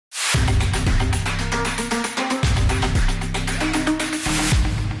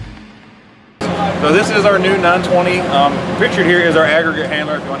So this is our new 920. Pictured here is our aggregate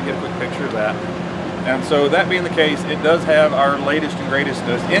handler, if you want to get a quick picture of that. And so that being the case, it does have our latest and greatest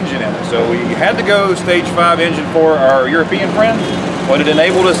engine in it. So we had to go stage 5 engine for our European friends. What it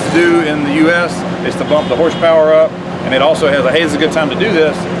enabled us to do in the US is to bump the horsepower up. And it also has hey, this is a good time to do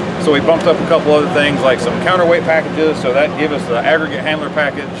this. So we bumped up a couple other things like some counterweight packages. So that gave us the aggregate handler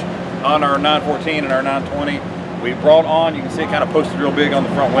package on our 914 and our 920. We brought on, you can see it kind of posted real big on the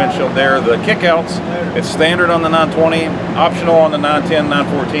front windshield there, the kickouts. It's standard on the 920, optional on the 910,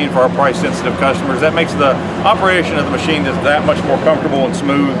 914 for our price-sensitive customers. That makes the operation of the machine just that much more comfortable and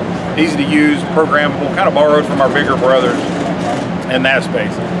smooth, easy to use, programmable, kind of borrowed from our bigger brothers in that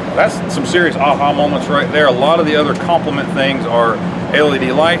space. That's some serious aha moments right there. A lot of the other complement things are LED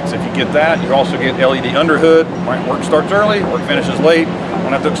lights. If you get that, you also get LED underhood. Work starts early, work finishes late. I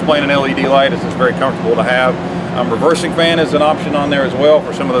don't have to explain an LED light. It's just very comfortable to have. Reversing fan is an option on there as well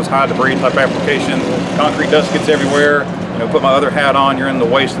for some of those high debris type applications. Concrete dust gets everywhere. You know, put my other hat on, you're in the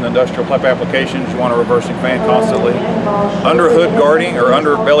waste and industrial type applications. You want a reversing fan constantly. Underhood guarding or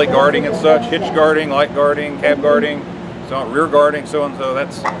underbelly guarding and such. Hitch guarding, light guarding, cab guarding. So rear guarding, so and so.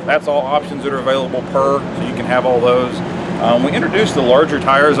 That's all options that are available per, so you can have all those. We introduced the larger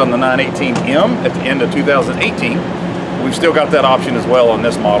tires on the 918M at the end of 2018. We've still got that option as well on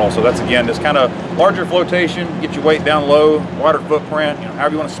this model. So that's again just kind of larger flotation, get your weight down low, wider footprint, you know,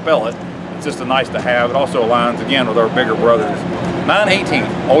 however you want to spell it. It's just a nice to have. It also aligns again with our bigger brothers.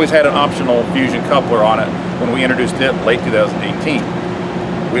 918 always had an optional fusion coupler on it when we introduced it late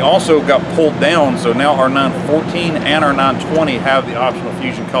 2018. We also got pulled down, so now our 914 and our 920 have the optional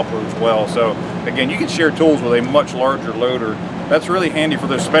fusion coupler as well. So again, you can share tools with a much larger loader. That's really handy for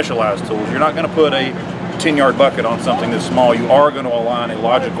those specialized tools. You're not going to put a 10-yard bucket on something this small. You are going to align a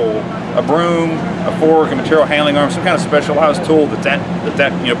broom, a fork, a material handling arm, some kind of specialized tool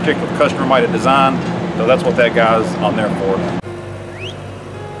that you know, particular customer might have designed. So that's what that guy's on there for.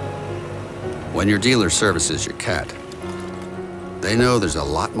 When your dealer services your Cat, they know there's a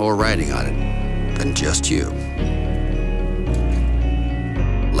lot more riding on it than just you.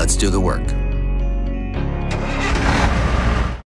 Let's do the work.